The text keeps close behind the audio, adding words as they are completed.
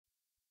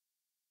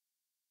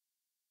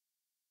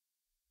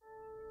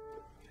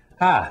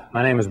Hi,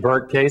 my name is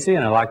Bert Casey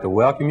and I'd like to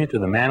welcome you to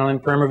the Mandolin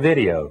Primer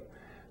video.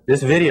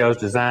 This video is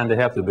designed to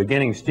help the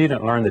beginning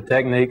student learn the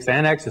techniques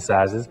and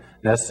exercises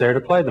necessary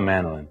to play the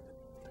mandolin.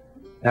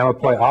 Now we'll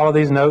play all of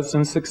these notes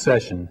in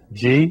succession: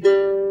 G,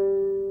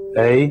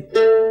 A,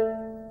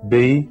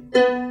 B,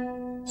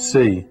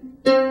 C.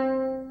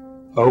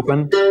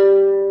 Open,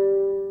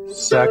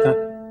 second,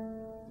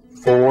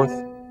 fourth,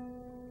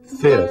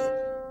 fifth.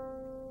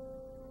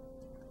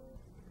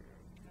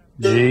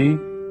 G,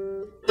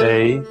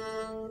 A,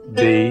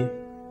 B,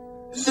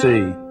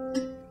 C.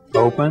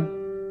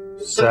 Open,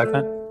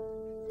 second,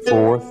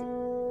 fourth,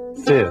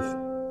 fifth.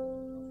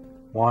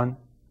 1,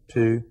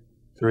 2,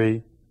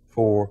 3,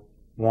 4,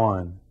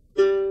 1.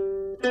 A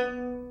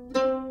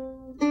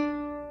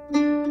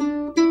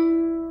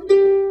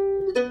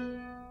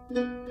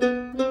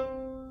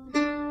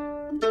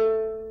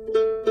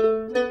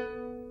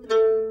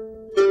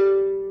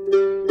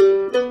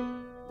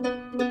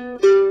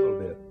little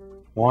bit.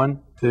 1,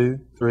 2,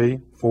 3,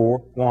 4,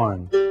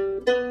 1.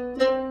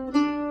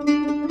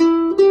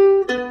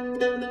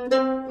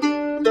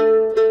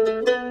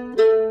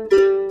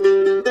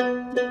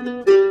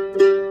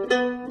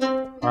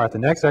 All right, the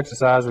next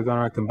exercise, we're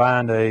going to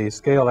combine a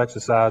scale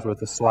exercise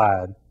with a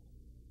slide.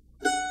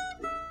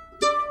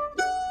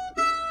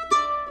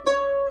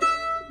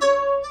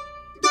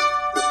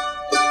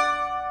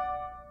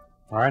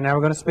 All right, now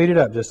we're going to speed it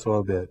up just a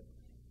little bit.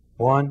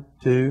 1,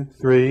 2,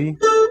 3.